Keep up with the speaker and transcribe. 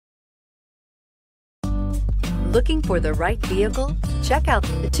Looking for the right vehicle? Check out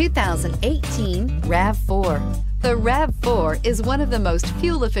the 2018 RAV4. The RAV4 is one of the most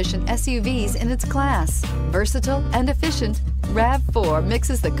fuel-efficient SUVs in its class. Versatile and efficient, RAV4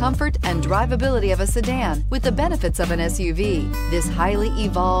 mixes the comfort and drivability of a sedan with the benefits of an SUV. This highly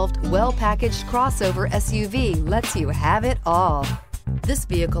evolved, well-packaged crossover SUV lets you have it all. This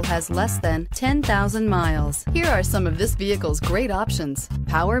vehicle has less than 10,000 miles. Here are some of this vehicle's great options: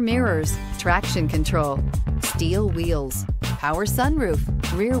 power mirrors, traction control, steel wheels, power sunroof,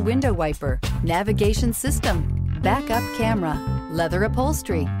 rear window wiper, navigation system, backup camera, leather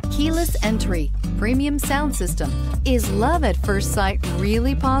upholstery, keyless entry, premium sound system. Is love at first sight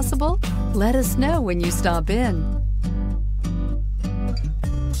really possible? Let us know when you stop in.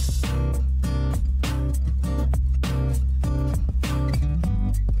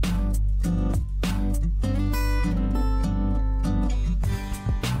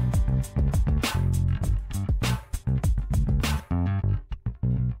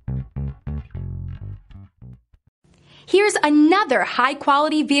 Here's another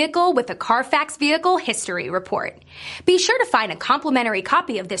high-quality vehicle with a Carfax Vehicle History Report. Be sure to find a complimentary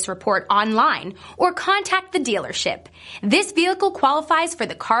copy of this report online or contact the dealership. This vehicle qualifies for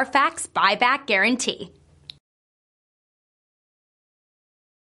the Carfax Buyback Guarantee.